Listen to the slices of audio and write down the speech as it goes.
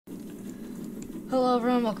Hello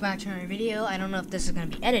everyone, welcome back to another video. I don't know if this is going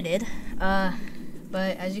to be edited,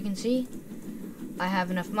 but as you can see, I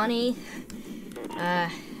have enough money.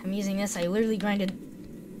 I'm using this. I literally grinded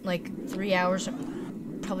like 3 hours,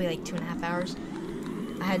 probably like 2.5 hours.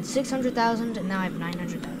 I had 600,000 and now I have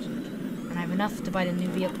 900,000. And I have enough to buy the new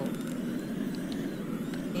vehicle.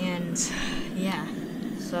 And yeah,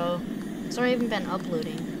 so sorry I haven't been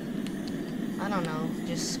uploading. I don't know,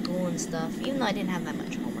 just school and stuff, even though I didn't have that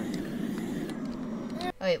much homework.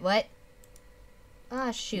 Oh, wait, what?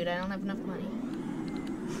 Ah, shoot, I don't have enough money.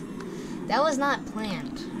 That was not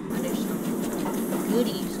planned. There's some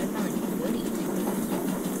goodies. I found like goodies.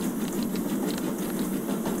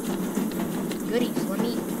 Goodies, let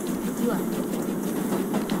me pick you up.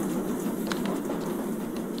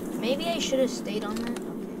 Maybe I should have stayed on that.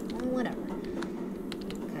 Okay, well, whatever.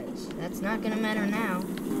 Because that's not gonna matter now.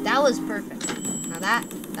 That was perfect. Now that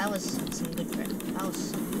was some good crap. That was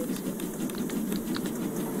some good stuff.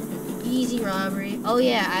 Easy robbery. Oh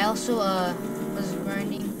yeah, I also was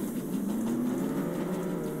grinding.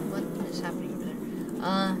 What is happening over there?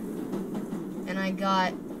 And I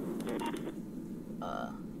got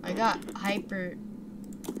hyper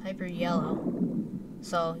yellow.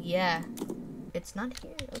 So yeah, it's not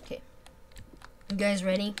here. Okay, you guys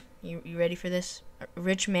ready? You ready for this?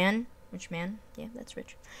 Rich man, yeah, that's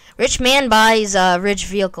rich. Rich man buys rich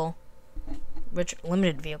vehicle, rich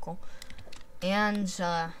limited vehicle, and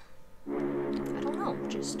I don't know,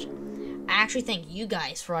 I actually thank you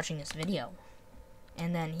guys for watching this video.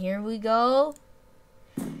 And then here we go.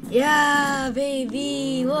 Yeah,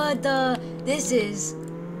 baby, what the? This is,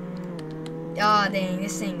 aw, dang,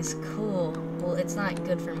 this thing is cool. Well, it's not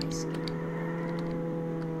good for my skin.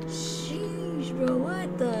 Sheesh, bro,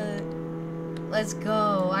 what the? Let's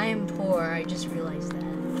go. I am poor, I just realized that.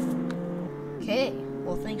 Okay,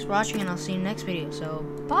 well, thanks for watching, and I'll see you in the next video, so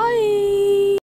bye!